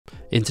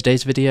In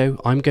today's video,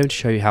 I'm going to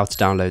show you how to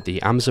download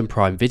the Amazon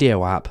Prime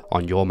Video app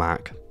on your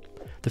Mac.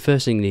 The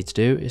first thing you need to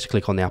do is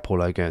click on the Apple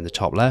logo in the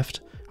top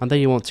left, and then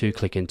you want to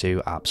click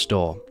into App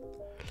Store.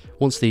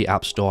 Once the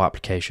App Store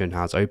application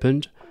has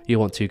opened, you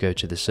want to go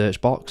to the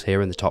search box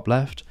here in the top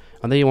left,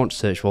 and then you want to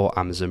search for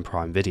Amazon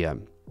Prime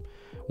Video.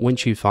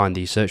 Once you find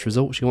the search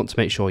results, you want to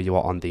make sure you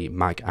are on the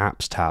Mac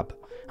Apps tab,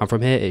 and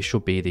from here it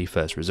should be the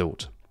first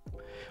result.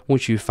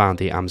 Once you've found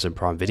the Amazon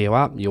Prime Video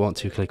app, you want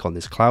to click on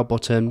this cloud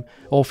button,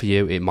 or for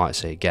you it might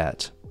say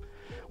Get.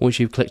 Once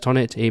you've clicked on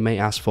it, it may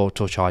ask for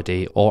Touch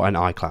ID or an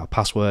iCloud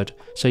password,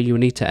 so you will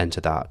need to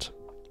enter that.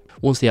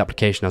 Once the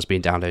application has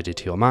been downloaded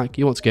to your Mac,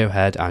 you want to go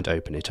ahead and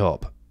open it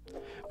up.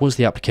 Once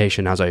the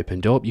application has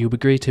opened up, you'll be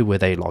greeted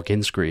with a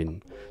login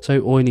screen. So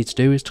all you need to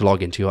do is to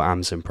log into your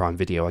Amazon Prime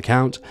Video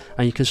account,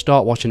 and you can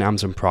start watching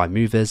Amazon Prime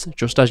movies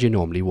just as you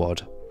normally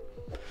would.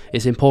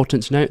 It's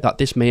important to note that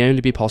this may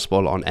only be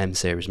possible on M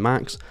series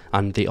Macs,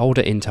 and the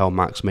older Intel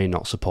Macs may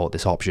not support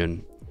this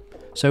option.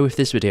 So if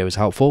this video is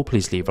helpful,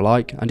 please leave a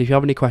like, and if you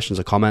have any questions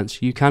or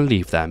comments, you can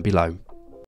leave them below.